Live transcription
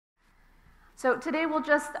So today we'll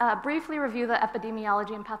just briefly review the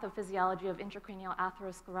epidemiology and pathophysiology of intracranial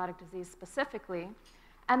atherosclerotic disease specifically,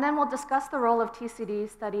 and then we'll discuss the role of TCD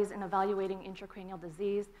studies in evaluating intracranial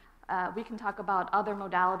disease. We can talk about other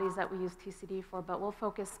modalities that we use TCD for, but we'll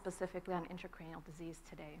focus specifically on intracranial disease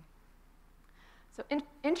today. So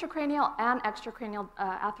intracranial and extracranial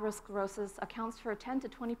atherosclerosis accounts for 10 to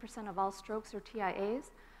 20% of all strokes or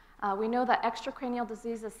TIAs. We know that extracranial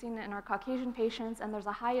disease is seen in our Caucasian patients, and there's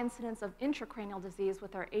a high incidence of intracranial disease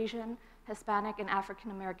with our Asian, Hispanic, and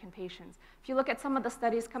African American patients. If you look at some of the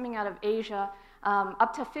studies coming out of Asia,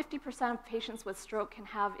 up to 50% of patients with stroke can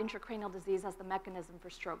have intracranial disease as the mechanism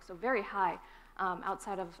for stroke, so very high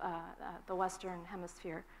outside of the Western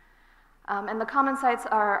Hemisphere. And the common sites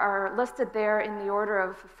are listed there in the order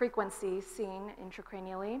of frequency seen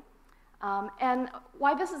intracranially. And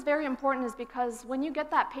why this is very important is because when you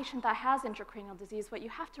get that patient that has intracranial disease, what you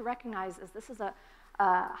have to recognize is this is a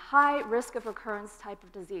high risk of recurrence type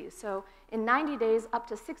of disease. So in 90 days, up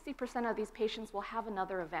to 60% of these patients will have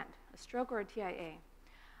another event, a stroke or a TIA.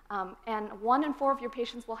 And 1 in 4 of your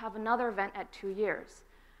patients will have another event at 2 years.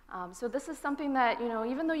 So this is something that,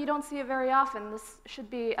 even though you don't see it very often, this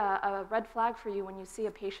should be a red flag for you when you see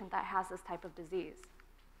a patient that has this type of disease.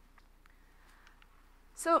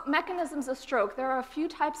 So mechanisms of stroke. There are a few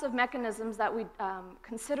types of mechanisms that we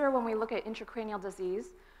consider when we look at intracranial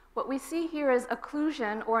disease. What we see here is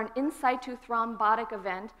occlusion, or an in situ thrombotic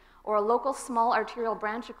event, or a local small arterial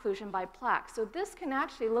branch occlusion by plaque. So this can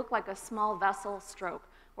actually look like a small vessel stroke,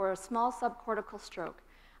 or a small subcortical stroke.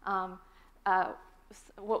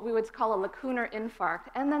 What we would call a lacunar infarct.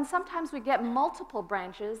 And then sometimes we get multiple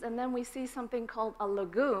branches, and then we see something called a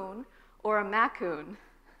lagoon or a macoon.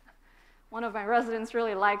 One of my residents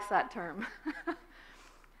really likes that term.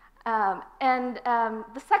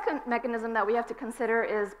 The second mechanism that we have to consider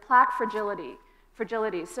is plaque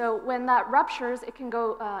fragility. So when that ruptures, it can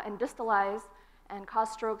go and distalize and cause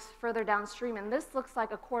strokes further downstream, and this looks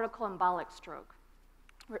like a cortical embolic stroke,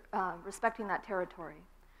 respecting that territory.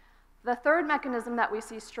 The third mechanism that we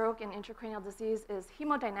see stroke in intracranial disease is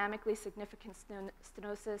hemodynamically significant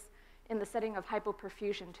stenosis in the setting of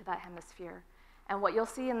hypoperfusion to that hemisphere. And what you'll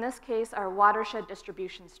see in this case are watershed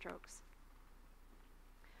distribution strokes.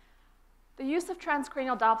 The use of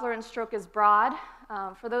transcranial Doppler in stroke is broad.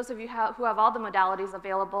 For those of you who have all the modalities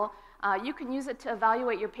available, you can use it to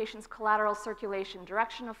evaluate your patient's collateral circulation,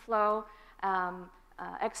 direction of flow,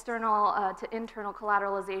 external to internal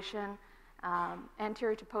collateralization,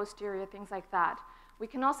 anterior to posterior, things like that. We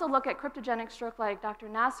can also look at cryptogenic stroke like Dr.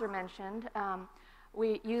 Nasser mentioned.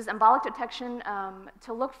 We use embolic detection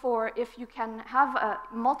to look for if you can have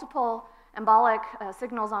multiple embolic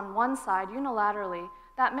signals on one side unilaterally.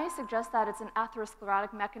 That may suggest that it's an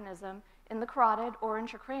atherosclerotic mechanism in the carotid or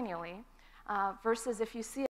intracranially, versus if you see